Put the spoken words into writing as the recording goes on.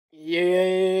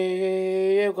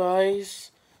Yeah,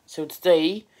 guys. So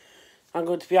today, I'm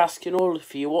going to be asking all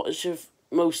of you, what is your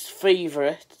most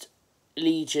favourite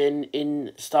Legion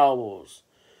in Star Wars?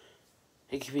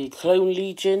 It could be Clone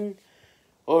Legion,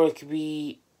 or it could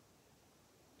be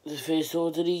the First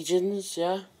Order Legions,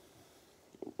 yeah?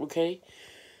 Okay.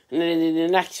 And then in the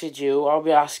next video, I'll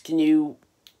be asking you,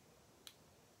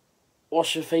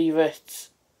 what's your favourite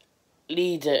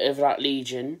leader of that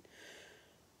Legion?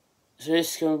 So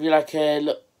this is going to be like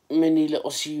a mini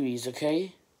little series,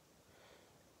 okay?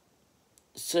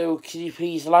 So can you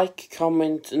please like,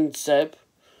 comment and sub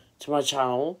to my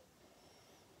channel.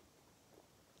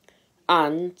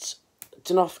 And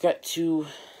do not forget to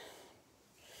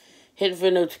hit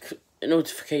the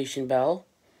notification bell.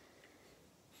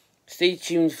 Stay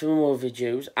tuned for more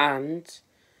videos and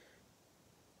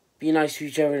be nice to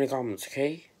each other in the comments,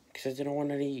 okay? Because I don't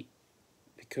want any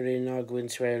bickering, arguing,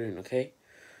 swearing, okay?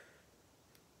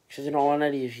 Because I don't want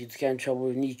any of you to get in trouble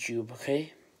with YouTube,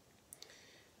 okay?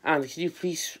 And can you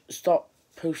please stop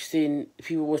posting,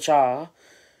 people which are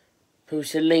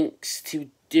posting links to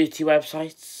dirty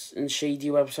websites and shady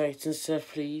websites and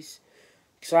stuff, please?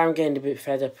 Because I'm getting a bit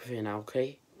fed up with it now,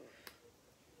 okay?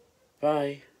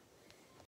 Bye.